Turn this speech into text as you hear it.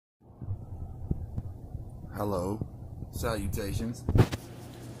Hello, salutations.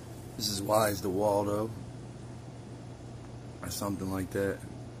 This is WiZe WORDZ, or something like that.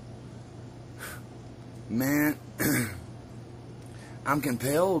 Man, I'm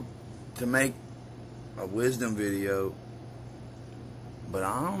compelled to make a wisdom video, but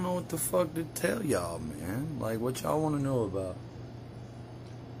I don't know what the fuck to tell y'all, man. Like, what y'all want to know about?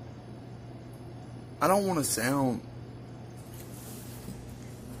 I don't want to sound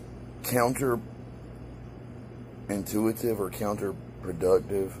counterintuitive or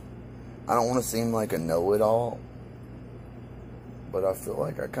counterproductive. I don't want to seem like a know-it-all, but I feel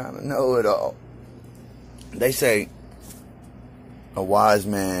like I kind of know it all. They say a wise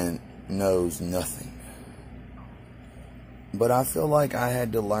man knows nothing, but I feel like I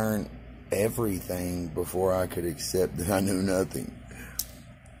had to learn everything before I could accept that I knew nothing.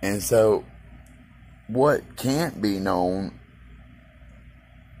 And so what can't be known,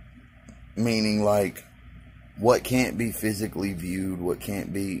 meaning like what can't be physically viewed, what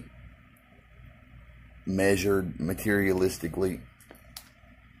can't be measured materialistically,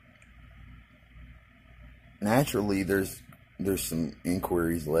 naturally there's some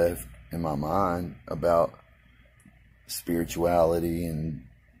inquiries left in my mind about spirituality and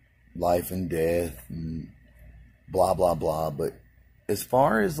life and death and blah blah blah. But as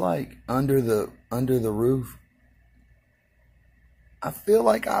far as like under the roof, I feel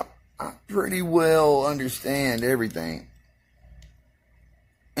like I pretty well understand everything.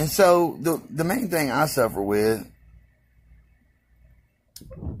 And so the main thing I suffer with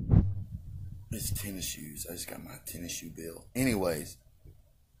is tennis shoes. I just got my tennis shoe bill. Anyways,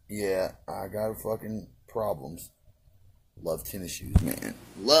 yeah, I got fucking problems. Love tennis shoes, man.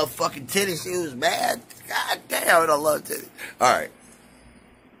 Love fucking tennis shoes, man. God damn it, I love tennis. Alright.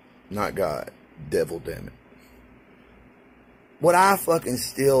 Not God. Devil, damn it. What I fucking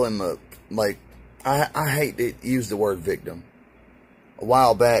still am I hate to use the word victim. A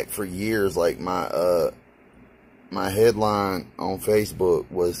while back, for years, like my headline on Facebook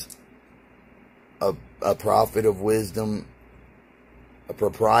was a prophet of wisdom, a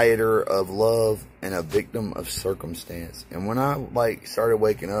proprietor of love, and a victim of circumstance. And when I like started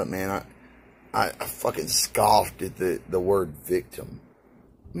waking up, man, I fucking scoffed at the word victim.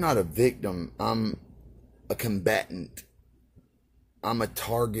 I'm not a victim. I'm a combatant. I'm a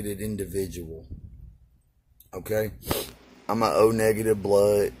targeted individual. Okay? I'm a O negative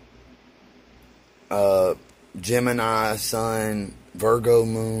blood. Gemini sun, Virgo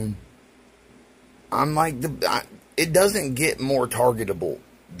moon. I'm like it doesn't get more targetable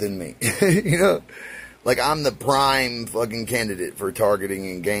than me. You know? Like, I'm the prime fucking candidate for targeting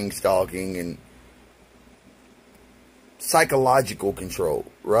and gang stalking and psychological control,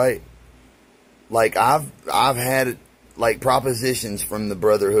 right? Like, I've had like propositions from the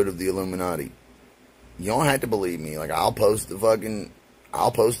Brotherhood of the Illuminati. You don't have to believe me. Like, I'll post the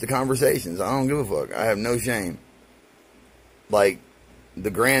conversations. I don't give a fuck. I have no shame. Like,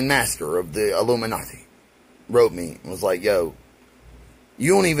 the Grand Master of the Illuminati wrote me and was like, yo,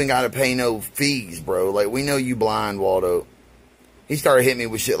 you don't even gotta pay no fees, bro. Like, we know you blind, Waldo. He started hitting me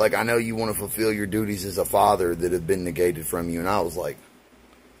with shit like, I know you want to fulfill your duties as a father that have been negated from you. And I was like,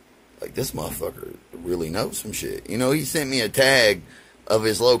 this motherfucker really knows some shit. You know, he sent me a tag of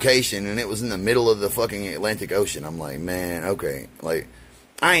his location, and it was in the middle of the fucking Atlantic Ocean. I'm like, man, okay. Like,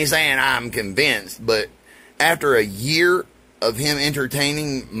 I ain't saying I'm convinced, but after a year of him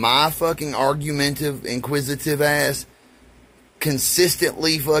entertaining my fucking argumentative, inquisitive ass,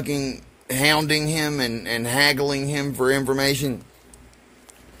 consistently fucking hounding him and haggling him for information,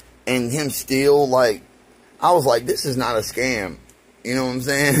 and him still, like, I was like, this is not a scam. You know what I'm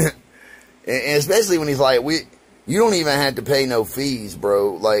saying? And especially when he's like, you don't even have to pay no fees,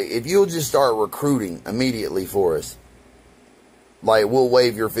 bro. Like, if you'll just start recruiting immediately for us, like, we'll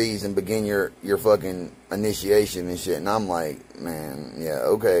waive your fees and begin your fucking initiation and shit. And I'm like, man, yeah,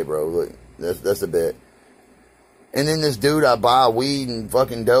 okay, bro. Look, that's a bet. And then this dude I buy weed and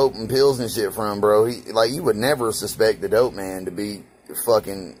fucking dope and pills and shit from, bro. Like, you would never suspect the dope man to be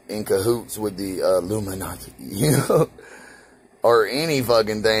fucking in cahoots with the Illuminati, you know? Or any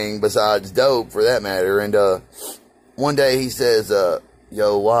fucking thing besides dope, for that matter. And one day he says,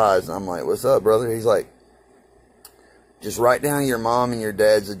 yo, WiZe. And I'm like, what's up, brother? He's like, just write down your mom and your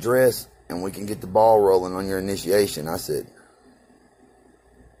dad's address, and we can get the ball rolling on your initiation. I said,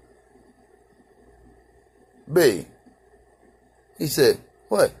 B. He said,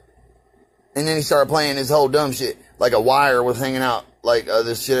 what? And then he started playing his whole dumb shit. Like a wire was hanging out, like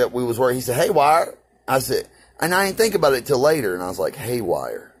this shit that we was wearing. He said, hey, wire. I said, and I didn't think about it till later. And I was like,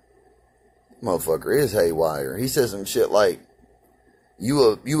 haywire. Motherfucker is haywire. He says some shit like,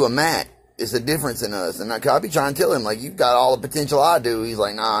 you a Mac. it's a difference in us. And I be trying to tell him, like, you've got all the potential I do. He's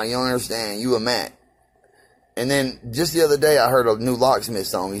like, nah, you don't understand. You a Mac. And then just the other day, I heard a new Locksmith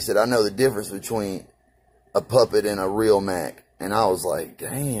song. He said, I know the difference between a puppet and a real Mac. And I was like,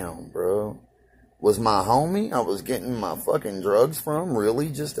 damn, bro. Was my homie I was getting my fucking drugs from really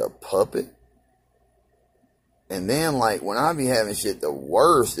just a puppet? And then, like, when I be having shit, the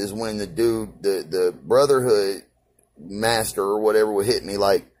worst is when the dude, the Brotherhood master or whatever would hit me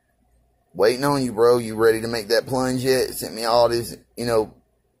like, waiting on you, bro. You ready to make that plunge yet? Sent me all these, you know,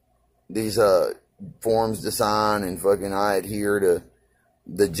 these forms to sign, and fucking I adhere to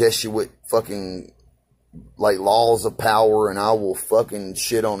the Jesuit fucking, like, laws of power, and I will fucking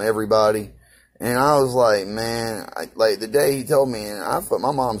shit on everybody. And I was like, man, like, the day he told me, and I thought,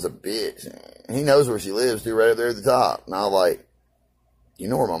 my mom's a bitch. He knows where she lives, too, right up there at the top. And I was like, you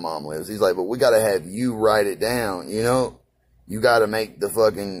know where my mom lives. He's like, but we got to have you write it down, you know? You got to make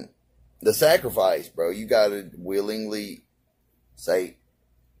the sacrifice, bro. You got to willingly say,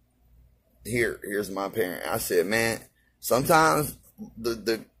 here's my parent. I said, man, sometimes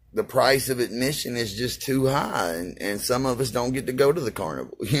the price of admission is just too high, and some of us don't get to go to the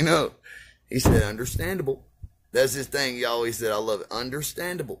carnival, you know? He said, understandable. That's his thing. He always said, I love it.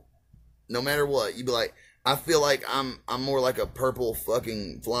 Understandable. No matter what. You'd be like, I feel like I'm more like a purple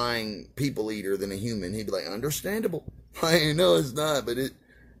fucking flying people eater than a human. He'd be like, understandable. Like, no, it's not, but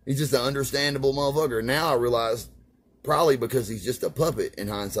he's just an understandable motherfucker. Now I realize, probably because he's just a puppet in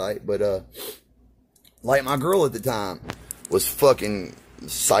hindsight, but, like, my girl at the time was fucking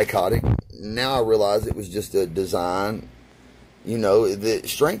psychotic. Now I realize it was just a design, you know, that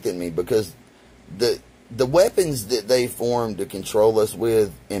strengthened me, because the weapons that they formed to control us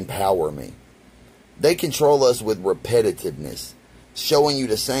with empower me. They control us with repetitiveness, showing you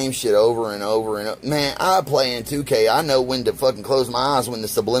the same shit over and over and over. Man, I play in 2K. I know when to fucking close my eyes when the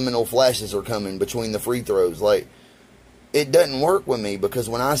subliminal flashes are coming between the free throws. Like, it doesn't work with me, because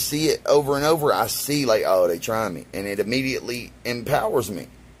when I see it over and over, I see, like, oh, they trying me. And it immediately empowers me.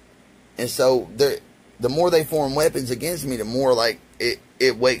 And so the more they form weapons against me, the more, like,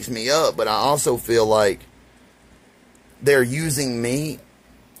 it wakes me up. But I also feel like they're using me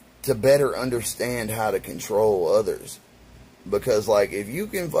to better understand how to control others. Because, like, if you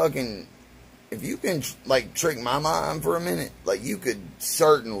can, like, trick my mind for a minute, like, you could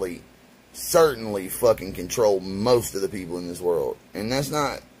certainly fucking control most of the people in this world. And that's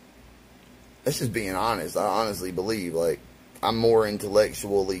just being honest. I honestly believe, like, I'm more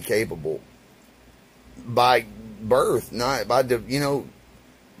intellectually capable by birth, not by,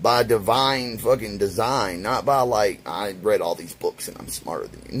 by divine fucking design, not by, like, I read all these books and I'm smarter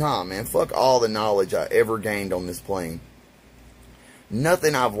than you. Nah, man, fuck all the knowledge I ever gained on this plane.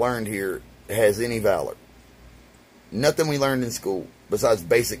 Nothing I've learned here has any valor. Nothing we learned in school, besides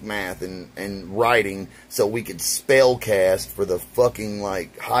basic math and writing, so we could spell cast for the fucking,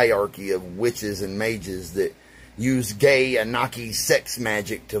 like, hierarchy of witches and mages that use gay, Anaki sex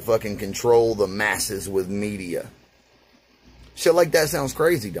magic to fucking control the masses with media. Shit like that sounds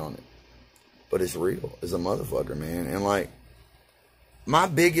crazy, don't it? But it's real as a motherfucker, man. And, like, my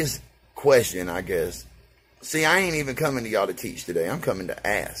biggest question, I guess, see, I ain't even coming to y'all to teach today. I'm coming to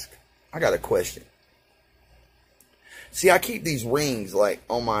ask. I got a question. See, I keep these rings, like,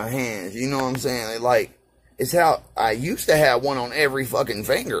 on my hands. You know what I'm saying? Like, it's how I used to have one on every fucking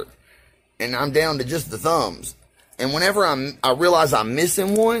finger. And I'm down to just the thumbs. And whenever I realize I'm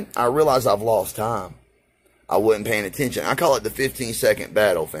missing one, I realize I've lost time. I wasn't paying attention. I call it the 15-second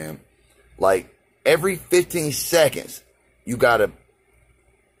battle, fam. Like, every 15 seconds, you gotta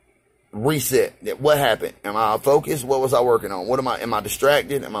reset. What happened? Am I focused? What was I working on? Am I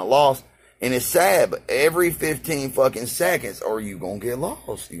distracted? Am I lost? And it's sad, but every 15 fucking seconds, or you gonna get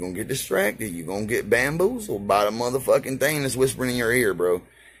lost. You gonna get distracted. You gonna get bamboozled by the motherfucking thing that's whispering in your ear, bro.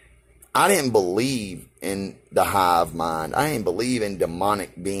 I didn't believe in the hive mind. I didn't believe in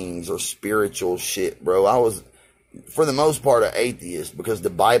demonic beings or spiritual shit, bro. I was, for the most part, an atheist, because the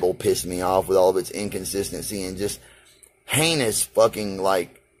Bible pissed me off with all of its inconsistency and just heinous fucking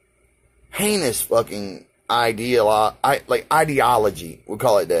ideology. We'll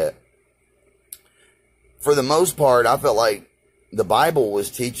call it that. For the most part, I felt like the Bible was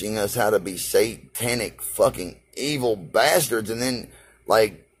teaching us how to be satanic fucking evil bastards, and then,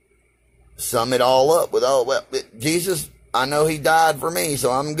 like, sum it all up with, oh, well, Jesus, I know he died for me,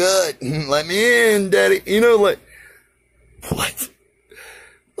 so I'm good. Let me in, daddy. You know, like, what?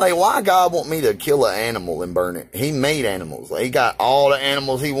 Like, why God want me to kill an animal and burn it? He made animals. Like, he got all the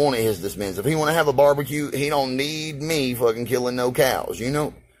animals he wanted at his dispense. If he want to have a barbecue, he don't need me fucking killing no cows, you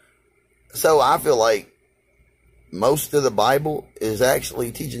know? So I feel like most of the Bible is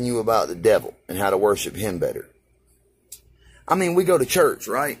actually teaching you about the devil and how to worship him better. I mean, we go to church,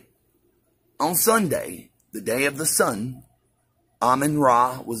 right? On Sunday, the day of the sun,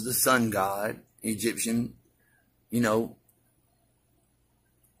 Amun-Ra was the sun god, Egyptian,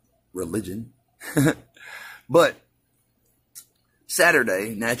 religion. But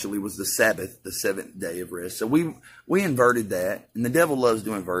Saturday, naturally, was the Sabbath, the seventh day of rest. So we inverted that. And the devil loves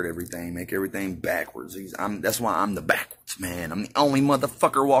to invert everything, make everything backwards. That's why I'm the backwards man. I'm the only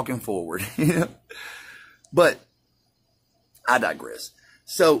motherfucker walking forward. But I digress.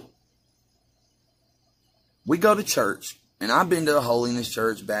 So we go to church. And I've been to a holiness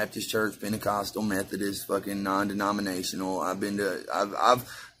church, Baptist church, Pentecostal, Methodist, fucking non-denominational.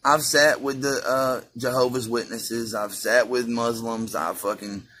 I've sat with the Jehovah's Witnesses. I've sat with Muslims. I've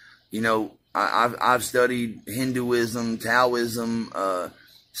studied Hinduism, Taoism,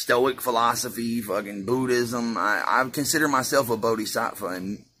 Stoic philosophy, fucking Buddhism. I consider myself a bodhisattva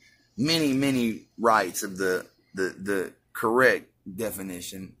in many, many rights of the correct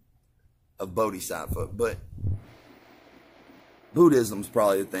definition of bodhisattva. But Buddhism's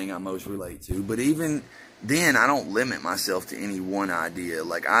probably the thing I most relate to. But even then, I don't limit myself to any one idea.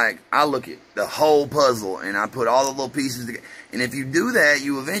 Like, I look at the whole puzzle, and I put all the little pieces together. And if you do that,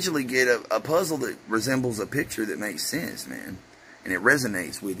 you eventually get a puzzle that resembles a picture that makes sense, man. And it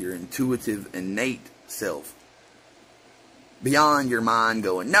resonates with your intuitive, innate self. Beyond your mind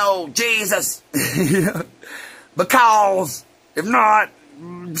going, no, Jesus! Because, if not,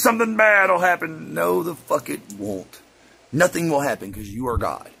 something bad will happen. No, the fuck it won't. Nothing will happen because you are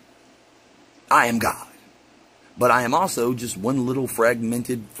God. I am God. But I am also just one little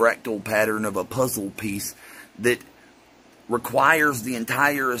fragmented fractal pattern of a puzzle piece that requires the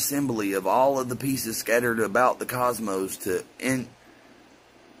entire assembly of all of the pieces scattered about the cosmos to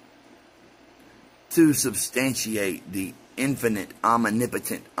substantiate the infinite,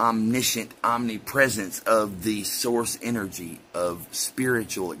 omnipotent, omniscient omnipresence of the source energy of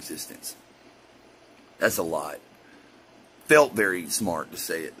spiritual existence. That's a lot. Felt very smart to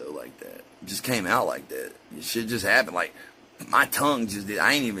say it though like that. It just came out like that. It shit just happened. Like, my tongue just did.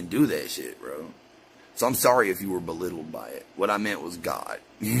 I ain't even do that shit, bro. So I'm sorry if you were belittled by it. What I meant was God.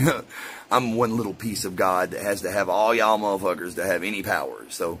 I'm one little piece of God that has to have all y'all motherfuckers to have any power.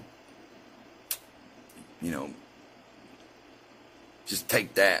 So, just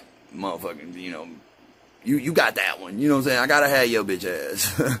take that motherfucking, you got that one. You know what I'm saying? I gotta have your bitch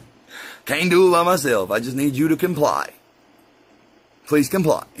ass. Can't do it by myself. I just need you to comply. Please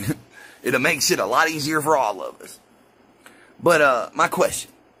comply. It'll make shit a lot easier for all of us. But, my question.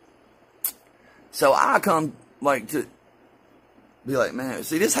 So I come, to be like, man,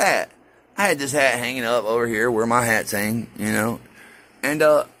 see this hat? I had this hat hanging up over here where my hats hang, And,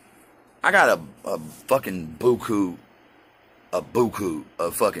 I got a fucking buku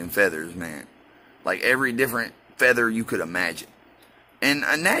of fucking feathers, man. Like every different feather you could imagine. And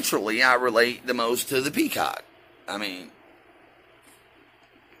naturally, I relate the most to the peacock. I mean,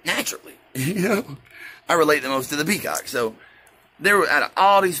 naturally, I relate the most to the peacock. So, there were, out of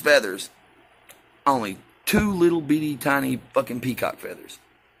all these feathers, only 2 little bitty tiny fucking peacock feathers.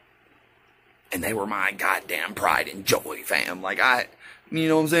 And they were my goddamn pride and joy, fam. Like, you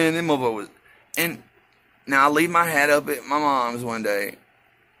know what I'm saying? Them motherfuckers was, and now I leave my hat up at my mom's one day,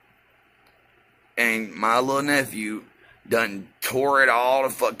 and my little nephew done tore all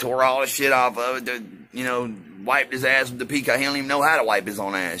the shit off of it, wiped his ass with the peacock. He don't even know how to wipe his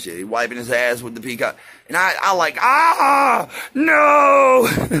own ass shit. He wiping his ass with the peacock. And I like, no!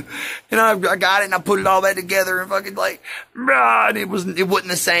 And I got it and I put it all back together and fucking and it wasn't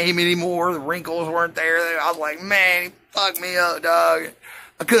the same anymore. The wrinkles weren't there. I was like, man, he fucked me up, dog.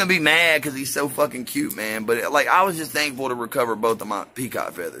 I couldn't be mad because he's so fucking cute, man. But I was just thankful to recover both of my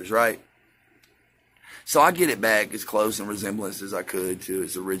peacock feathers, right? So I get it back as close in resemblance as I could to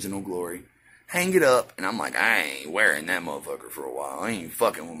its original glory. Hang it up, and I'm like, I ain't wearing that motherfucker for a while. I ain't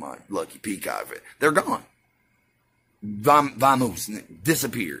fucking with my lucky peacock feathers. They're gone. Vamoose,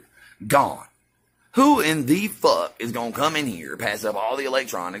 disappeared. Gone. Who in the fuck is gonna come in here, pass up all the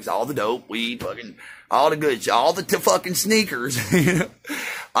electronics, all the dope, weed, fucking, all the good shit, all the fucking sneakers,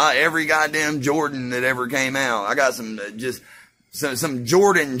 every goddamn Jordan that ever came out. I got some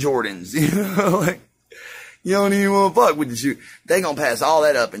Jordans, you don't even want to fuck with the shoe. They gonna pass all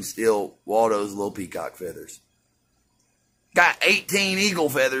that up and steal Waldo's little peacock feathers. Got 18 eagle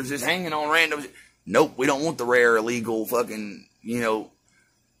feathers just hanging on random. Nope, we don't want the rare, illegal, fucking,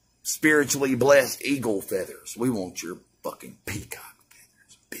 spiritually blessed eagle feathers. We want your fucking peacock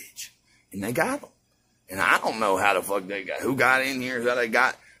feathers, bitch. And they got them. And I don't know how the fuck they got, who got in here, how they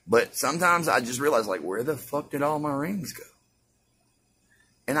got But sometimes I just realize, like, where the fuck did all my rings go?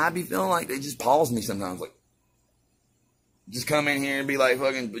 And I'd be feeling like they just pause me sometimes, like, just come in here and be like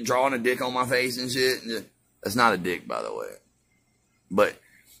fucking drawing a dick on my face and shit. And that's not a dick, by the way. But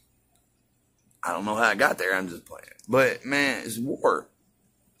I don't know how I got there. I'm just playing. But, man, it's war.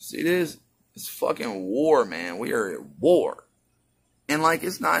 See this? It's fucking war, man. We are at war. And, like,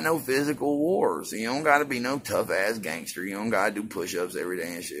 it's not no physical war. So you don't got to be no tough-ass gangster. You don't got to do push-ups every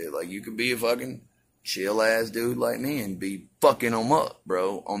day and shit. Like, you could be a fucking chill-ass dude like me and be fucking them up,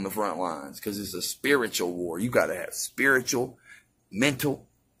 bro, on the front lines. Because it's a spiritual war. You got to have spiritual, mental,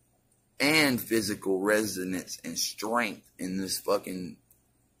 and physical resonance and strength in this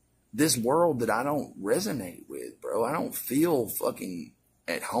world that I don't resonate with, bro. I don't feel fucking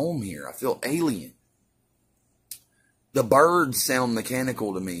at home here. I feel alien. The birds sound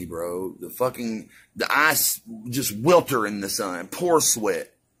mechanical to me, bro. The ice just welter in the sun. Pour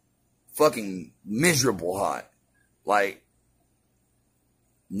sweat. Fucking miserable hot. Like,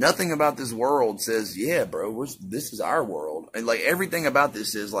 nothing about this world says, yeah, bro, this is our world. And, like, everything about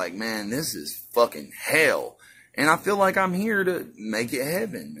this is like, man, this is fucking hell. And I feel like I'm here to make it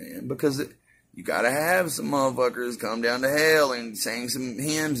heaven, man. Because you gotta have some motherfuckers come down to hell and sing some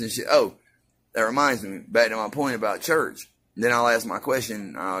hymns and shit. Oh, that reminds me, back to my point about church. Then I'll ask my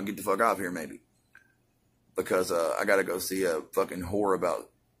question. I'll get the fuck off here, maybe. Because I gotta go see a fucking whore about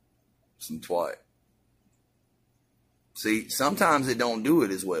some twat. See, sometimes it don't do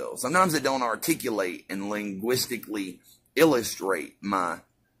it as well. Sometimes it don't articulate and linguistically illustrate my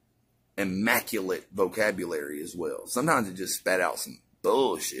immaculate vocabulary as well. Sometimes it just spat out some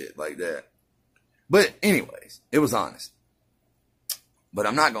bullshit like that. But anyways, it was honest. But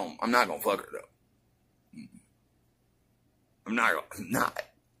I'm not gonna fuck her though. I'm not.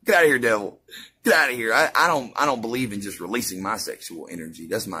 Get out of here, devil. Get out of here. I don't believe in just releasing my sexual energy.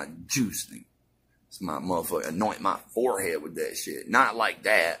 That's my juice thing. It's my motherfucker. Anoint my forehead with that shit. Not like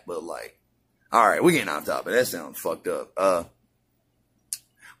that, but like, all right, we getting off topic. That sounds fucked up.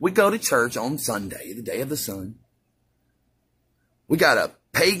 We go to church on Sunday, the day of the sun. We got a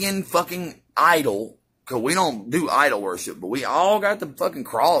pagan fucking idol. Cause we don't do idol worship, but we all got the fucking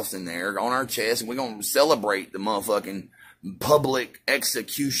cross in there on our chest, and we're gonna celebrate the motherfucking public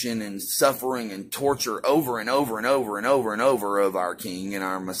execution and suffering and torture over and over and over and over and over of our King and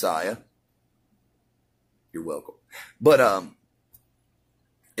our Messiah. You're welcome. But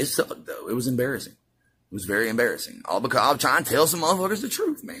it sucked though. It was embarrassing. It was very embarrassing. All because I'm trying to tell some motherfuckers the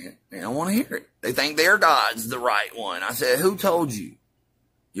truth, man. They don't want to hear it. They think their God's the right one. I said, who told you?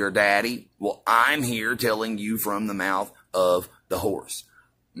 Your daddy? Well, I'm here telling you from the mouth of the horse.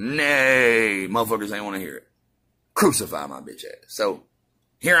 Nay, motherfuckers ain't want to hear it. Crucify my bitch ass. So,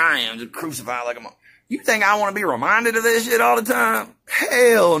 here I am, just crucified like a motherfucker. You think I want to be reminded of this shit all the time?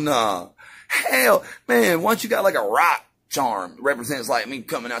 Hell nah. Hell, man, once you got like a rock charm, represents like me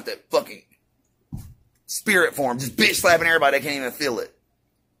coming out that fucking spirit form, just bitch slapping everybody that can't even feel it.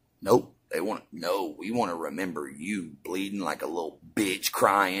 Nope. We want to remember you bleeding like a little bitch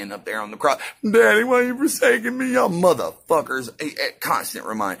crying up there on the cross. Daddy, why you forsaking me, y'all motherfuckers? A constant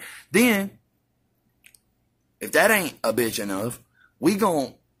reminder. Then, if that ain't a bitch enough, we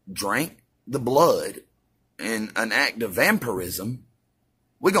gonna drink the blood in an act of vampirism.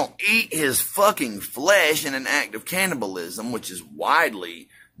 We gonna eat his fucking flesh in an act of cannibalism, which has widely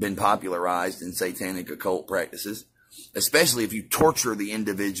been popularized in satanic occult practices. Especially if you torture the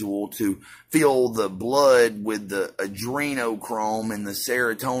individual to fill the blood with the adrenochrome and the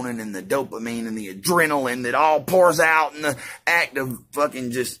serotonin and the dopamine and the adrenaline that all pours out in the act of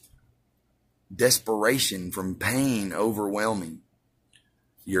fucking just desperation from pain overwhelming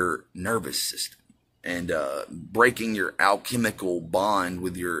your nervous system and breaking your alchemical bond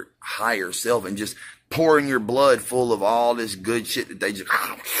with your higher self and just pouring your blood full of all this good shit that they just...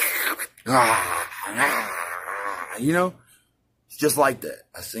 You know, it's just like that.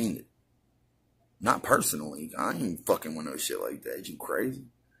 I seen it. Not personally. I ain't fucking with no shit like that. You crazy?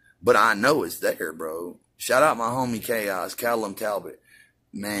 But I know it's there, bro. Shout out my homie Chaos, Callum Talbot.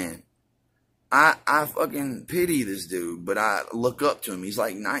 Man, I fucking pity this dude, but I look up to him. He's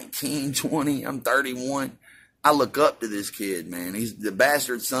like 19, 20. I'm 31. I look up to this kid, man. He's the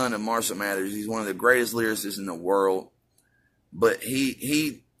bastard son of Marshall Mathers. He's one of the greatest lyricists in the world. But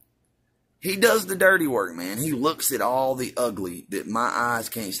he does the dirty work, man. He looks at all the ugly that my eyes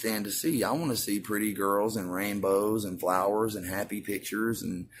can't stand to see. I want to see pretty girls and rainbows and flowers and happy pictures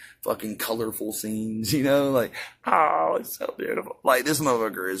and fucking colorful scenes, you know? Like, oh, it's so beautiful. Like, this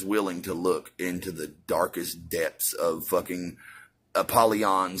motherfucker is willing to look into the darkest depths of fucking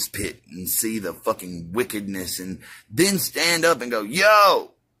Apollyon's pit and see the fucking wickedness and then stand up and go,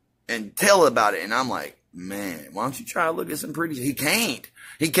 yo, and tell about it. And I'm like, man, why don't you try to look at some pretty shit? He can't.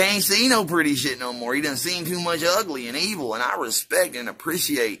 He can't see no pretty shit no more. He done seen too much ugly and evil. And I respect and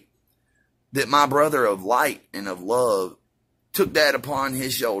appreciate that my brother of light and of love took that upon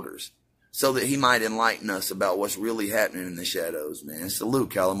his shoulders so that he might enlighten us about what's really happening in the shadows, man. Salute,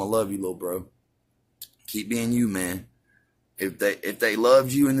 Callum. I love you, little bro. Keep being you, man. If they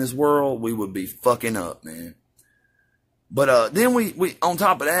loved you in this world, we would be fucking up, man. But then we on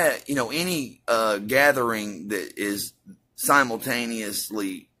top of that, you know, any gathering that is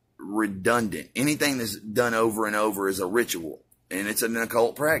simultaneously redundant, anything that's done over and over is a ritual, and it's an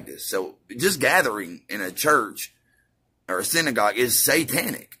occult practice. So just gathering in a church or a synagogue is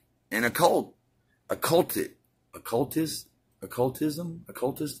satanic and occultistic.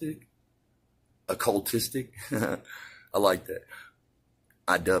 I like that.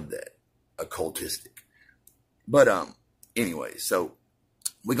 I dubbed that occultistic. But anyway, so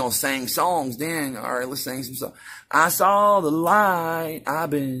we're gonna sing songs then. All right, let's sing some songs. I saw the light. I've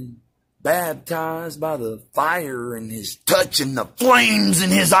been baptized by the fire in his touch and the flames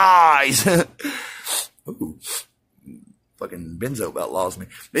in his eyes. Ooh, fucking Benzo about lost me.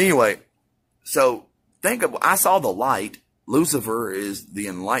 Anyway, so think of, I saw the light. Lucifer is the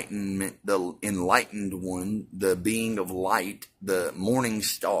enlightenment, the enlightened one, the being of light, the morning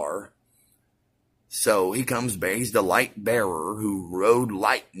star. So he comes back. He's the light bearer who rode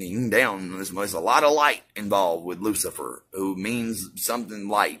lightning down. There's a lot of light involved with Lucifer, who means something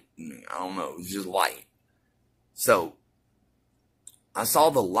light. I don't know. It's just light. So I saw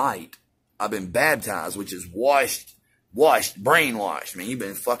the light. I've been baptized, which is washed, brainwashed. Man, you've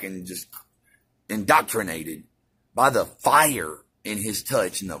been fucking just indoctrinated by the fire in his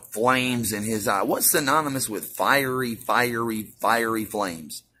touch and the flames in his eye. What's synonymous with fiery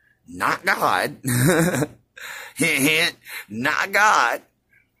flames? Not God. Hint, hint. Not God.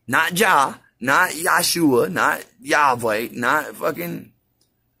 Not Jah. Not Yahshua. Not Yahweh. Not fucking...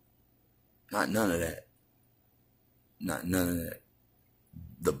 Not none of that. Not none of that.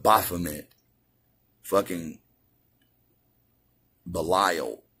 The Baphomet. Fucking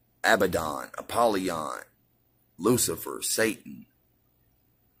Belial. Abaddon. Apollyon. Lucifer. Satan.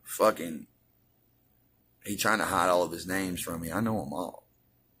 Fucking... He trying to hide all of his names from me. I know them all.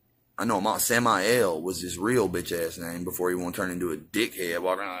 I know him all. Samael was his real bitch ass name before he won't turn into a dickhead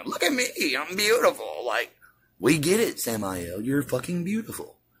walking around like, look at me, I'm beautiful. Like, we get it, Samael. You're fucking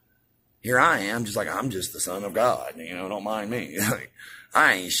beautiful. Here I am, just like, I'm just the son of God. You know, don't mind me. Like,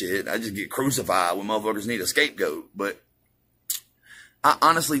 I ain't shit. I just get crucified when motherfuckers need a scapegoat. But I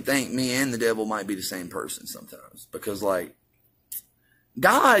honestly think me and the devil might be the same person sometimes. Because, like,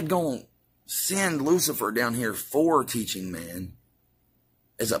 God gonna send Lucifer down here for teaching man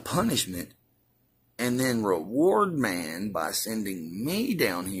as a punishment, and then reward man by sending me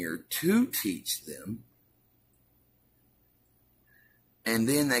down here to teach them. And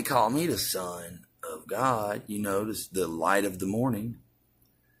then they call me the son of God, you know, the light of the morning.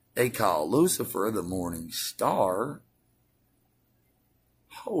 They call Lucifer the morning star.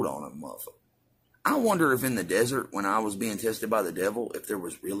 Hold on a motherfucker. I wonder if in the desert, when I was being tested by the devil, if there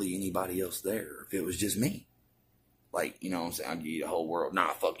was really anybody else there, if it was just me. Like, you know what I'm saying? I'll give you the whole world.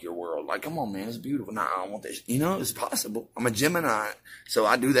 Nah, fuck your world. Like, come on, man. It's beautiful. Nah, I don't want this. You know, it's possible. I'm a Gemini. So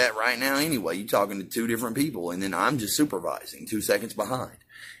I do that right now anyway. You're talking to two different people. And then I'm just supervising 2 seconds behind.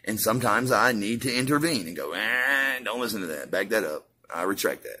 And sometimes I need to intervene and go, don't listen to that. Back that up. I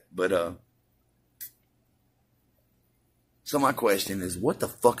retract that. But, so my question is, what the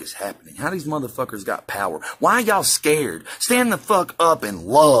fuck is happening? How these motherfuckers got power? Why are y'all scared? Stand the fuck up and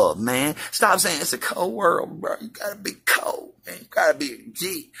love, man. Stop saying it's a cold world, bro. You gotta be cold, man. You gotta be a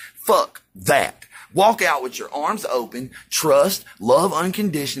G. Fuck that. Walk out with your arms open. Trust, love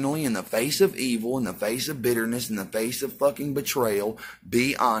unconditionally in the face of evil, in the face of bitterness, in the face of fucking betrayal.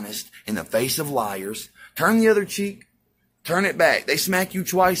 Be honest in the face of liars. Turn the other cheek. Turn it back. They smack you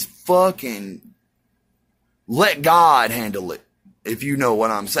twice. Fucking let God handle it, if you know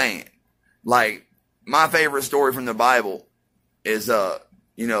what I'm saying. Like, my favorite story from the Bible is,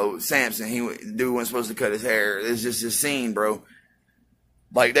 you know, Samson. Dude wasn't supposed to cut his hair. It's just this scene, bro.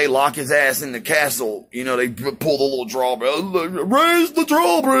 Like, they lock his ass in the castle. You know, they pull the little drawbridge. Raise the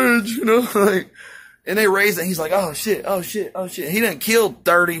drawbridge, you know, like, and they raise it. And he's like, oh shit, oh shit, oh shit. He done killed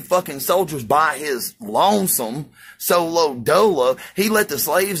 30 fucking soldiers by his lonesome, solo dolo. He let the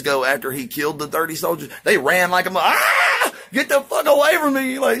slaves go after he killed the 30 soldiers. They ran like get the fuck away from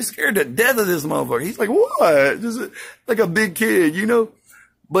me. Like, scared to death of this motherfucker. He's like, what? Just like a big kid, you know?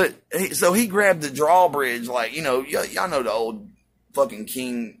 But so he grabbed the drawbridge, like, you know, y'all know the old fucking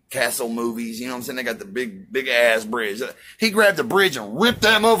King Castle movies. You know what I'm saying? They got the big ass bridge. He grabbed the bridge and ripped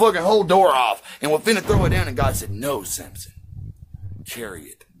that motherfucking whole door off and was finna throw it down. And God said, no, Samson, carry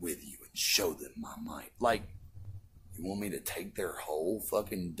it with you and show them my might. Like, you want me to take their whole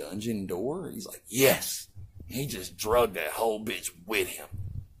fucking dungeon door? He's like, yes. He just drugged that whole bitch with him.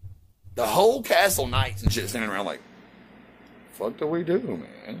 The whole castle knights and shit standing around like, fuck do we do,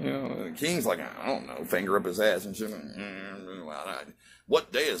 man? You know, the king's like, I don't know, finger up his ass and shit.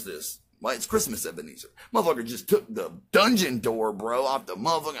 What day is this? Well, it's Christmas, Ebenezer. Motherfucker just took the dungeon door, bro, off the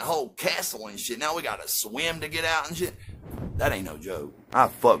motherfucking whole castle and shit. Now we gotta swim to get out and shit. That ain't no joke. I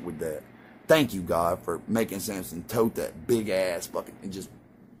fuck with that. Thank you, God, for making Samson tote that big ass fucking and just,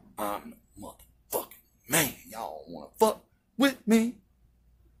 I'm the motherfucking man. Y'all wanna fuck with me?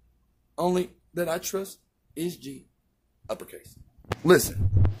 Only that I trust is G. Uppercase. Listen,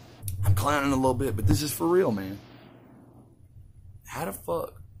 I'm clowning a little bit, but this is for real, man. How the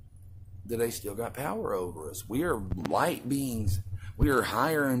fuck do they still got power over us? We are light beings. We are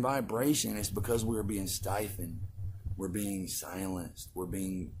higher in vibration. It's because we are being stifled. We're being silenced. We're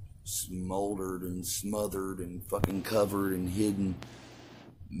being smoldered and smothered and fucking covered and hidden.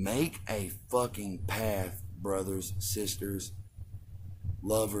 Make a fucking path, brothers, sisters,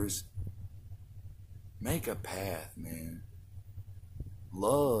 lovers. Make a path, man.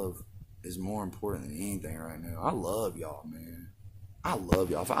 Love is more important than anything right now. I love y'all, man. I love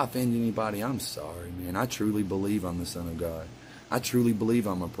y'all. If I offend anybody, I'm sorry, man. I truly believe I'm the Son of God. I truly believe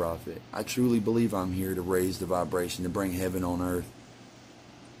I'm a prophet. I truly believe I'm here to raise the vibration, to bring heaven on earth.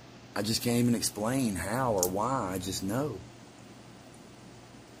 I just can't even explain how or why. I just know.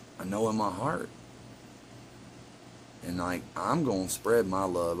 I know in my heart. And like, I'm going to spread my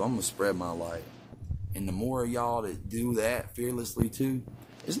love. I'm going to spread my light. And the more of y'all that do that fearlessly too,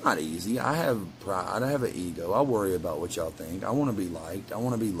 it's not easy. I have pride. I have an ego. I worry about what y'all think. I want to be liked. I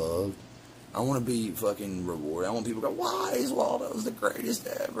want to be loved. I want to be fucking rewarded. I want people to go, WiZe Waldo's the greatest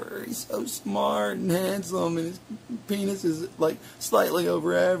ever. He's so smart and handsome, and his penis is like slightly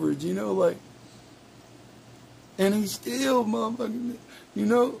over average, you know, like, and he's still motherfucking, you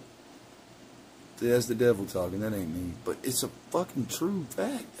know. See, that's the devil talking. That ain't me. But it's a fucking true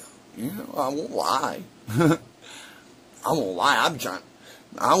fact, though. You know, I won't lie. I won't lie.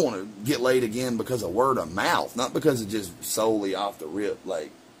 I want to get laid again because of word of mouth, not because of just solely off the rip,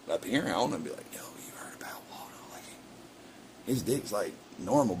 like, up here. I want to be like, yo, you heard about Waldo? Like, his dick's like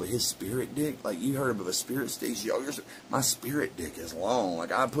normal, but his spirit dick, like, you heard of a spirit stick? Yo, my spirit dick is long.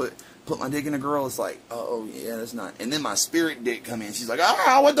 Like, I put my dick in a girl, it's like, oh yeah, that's not. And then my spirit dick come in. She's like,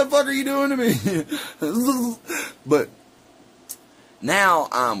 what the fuck are you doing to me? But now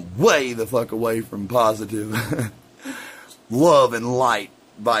I'm way the fuck away from positive love and light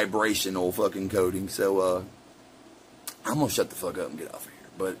vibrational fucking coding. So I'm gonna shut the fuck up and get off of here.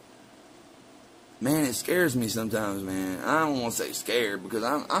 But man, it scares me sometimes, man. I don't want to say scared because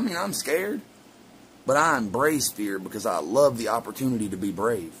I'm scared, but I embrace fear because I love the opportunity to be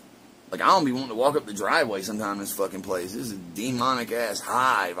brave. Like, I don't be wanting to walk up the driveway sometime in this fucking place. This is a demonic ass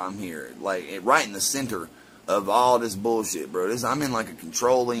hive. I'm here, like, right in the center of all this bullshit, bro. I'm in like a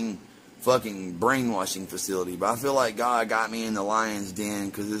controlling fucking brainwashing facility, but I feel like God got me in the lion's den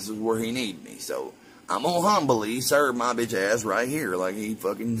because this is where he needed me. So I'm gonna humbly serve my bitch ass right here, like he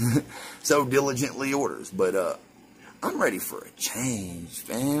fucking so diligently orders. But I'm ready for a change,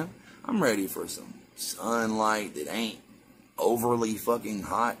 fam. I'm ready for some sunlight that ain't overly fucking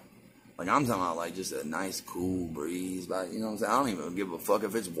hot. Like, I'm talking about like just a nice cool breeze, like, you know what I'm saying? I don't even give a fuck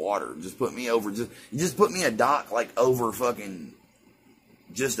if it's water. Just put me over, just put me a dock like over fucking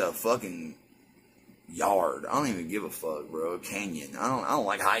just a fucking yard. I don't even give a fuck, bro. A canyon. I don't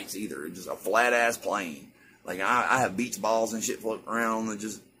like heights either. It's just a flat ass plain. Like, I have beach balls and shit floating around that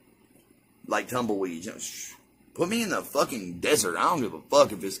just like tumbleweeds. You know, put me in the fucking desert. I don't give a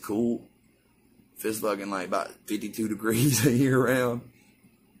fuck if it's cool. If it's fucking like about 52 degrees a year round.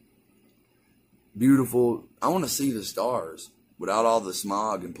 Beautiful. I want to see the stars without all the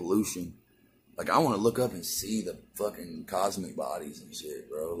smog and pollution. Like, I want to look up and see the fucking cosmic bodies and shit,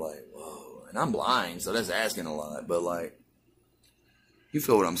 bro. Like, whoa. And I'm blind, so that's asking a lot. But, like, you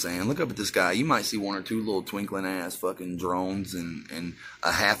feel what I'm saying. Look up at the sky. You might see one or two little twinkling ass fucking drones and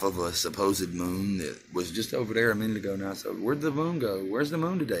a half of a supposed moon that was just over there a minute ago now. So, where'd the moon go? Where's the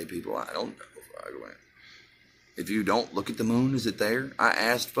moon today, people? I don't know. If you don't look at the moon, is it there? I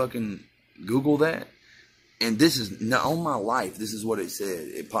asked fucking Google that. And this is, on my life, this is what it said.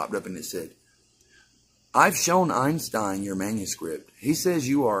 It popped up and it said, I've shown Einstein your manuscript. He says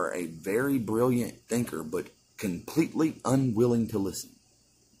you are a very brilliant thinker, but completely unwilling to listen.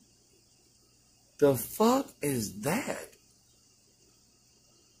 The fuck is that?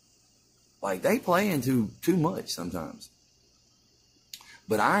 Like, they playing too much sometimes.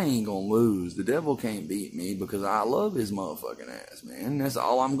 But I ain't gonna lose. The devil can't beat me because I love his motherfucking ass, man. That's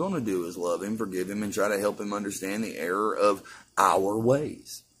all I'm gonna do is love him, forgive him, and try to help him understand the error of our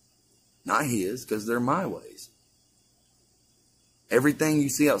ways. Not his, because they're my ways. Everything you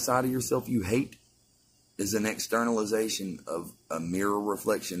see outside of yourself you hate is an externalization of a mirror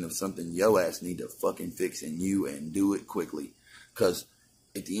reflection of something your ass need to fucking fix in you, and do it quickly. Because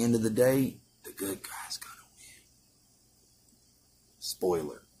at the end of the day, the good guy's gonna win.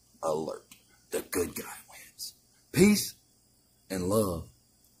 Spoiler alert. The good guy wins. Peace and love.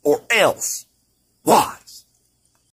 Or else. Why?